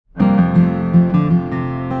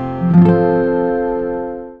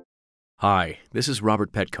Hi, this is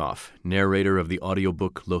Robert Petkoff, narrator of the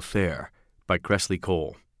audiobook LOTHAIRE by Kresley.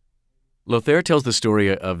 LOTHAIRE tells the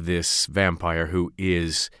story of this vampire who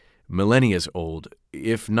is millennia old.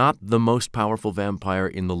 If not the most powerful vampire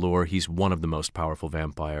in the lore, he's one of the most powerful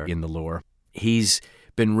vampire in the lore. He's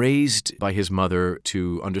been raised by his mother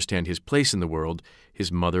to understand his place in the world.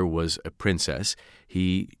 His mother was a princess.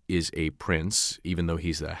 He is a prince, even though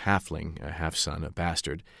he's a halfling, a half-son, a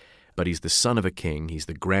bastard. But he's the son of a king, he's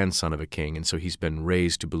the grandson of a king, and so he's been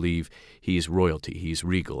raised to believe he is royalty, he's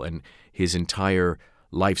regal, and his entire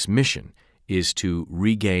life's mission is to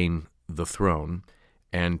regain the throne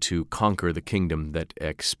and to conquer the kingdom that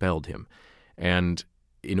expelled him. And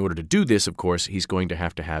in order to do this, of course, he's going to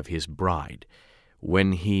have his bride.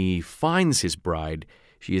 When he finds his bride,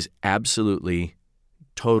 she is absolutely,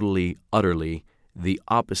 totally, utterly the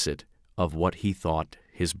opposite of what he thought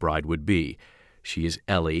his bride would be. She is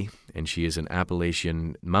Ellie, and she is an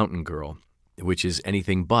Appalachian mountain girl, which is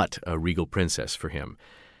anything but a regal princess for him.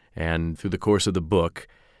 And through the course of the book,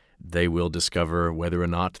 they will discover whether or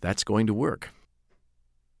not that's going to work.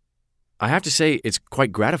 I have to say, it's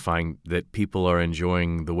quite gratifying that people are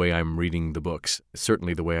enjoying the way I'm reading the books,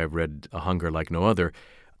 certainly the way I've read A Hunger Like No Other.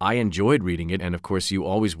 I enjoyed reading it, and of course you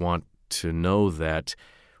always want to know that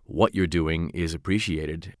what you're doing is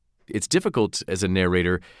appreciated. It's difficult as a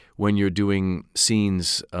narrator when you're doing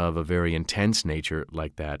scenes of a very intense nature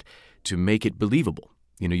like that to make it believable.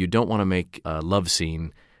 You don't want to make a love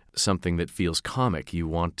scene something that feels comic. You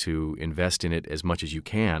want to invest in it as much as you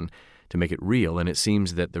can to make it real, and it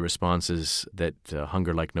seems that the responses that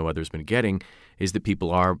Hunger Like No Other has been getting is that people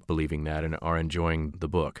are believing that and are enjoying the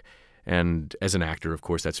book. And as an actor, of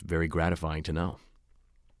course, that's very gratifying to know.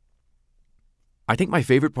 I think my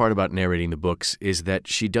favorite part about narrating the books is that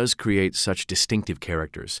she does create such distinctive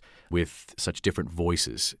characters with such different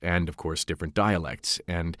voices and, of course, different dialects.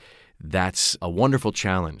 And that's a wonderful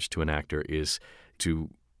challenge to an actor, is to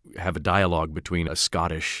have a dialogue between a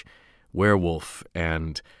Scottish werewolf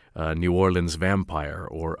and a New Orleans vampire,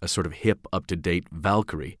 or a sort of hip, up-to-date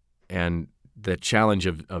Valkyrie. And the challenge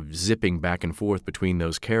of zipping back and forth between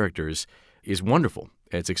those characters is wonderful.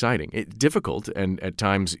 It's exciting. It's difficult, and at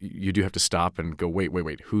times you do have to stop and go,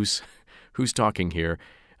 wait, who's talking here?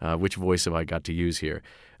 Which voice have I got to use here?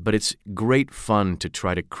 But it's great fun to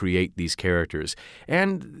try to create these characters.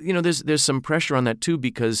 And, there's some pressure on that too,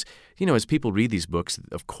 because, as people read these books,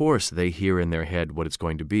 of course they hear in their head what it's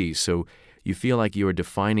going to be. So you feel like you are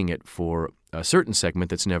defining it for a certain segment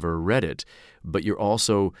that's never read it, but you're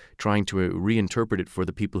also trying to reinterpret it for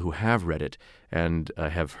the people who have read it and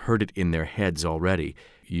have heard it in their heads already.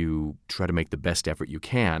 You try to make the best effort you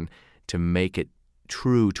can to make it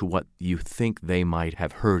true to what you think they might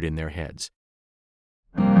have heard in their heads.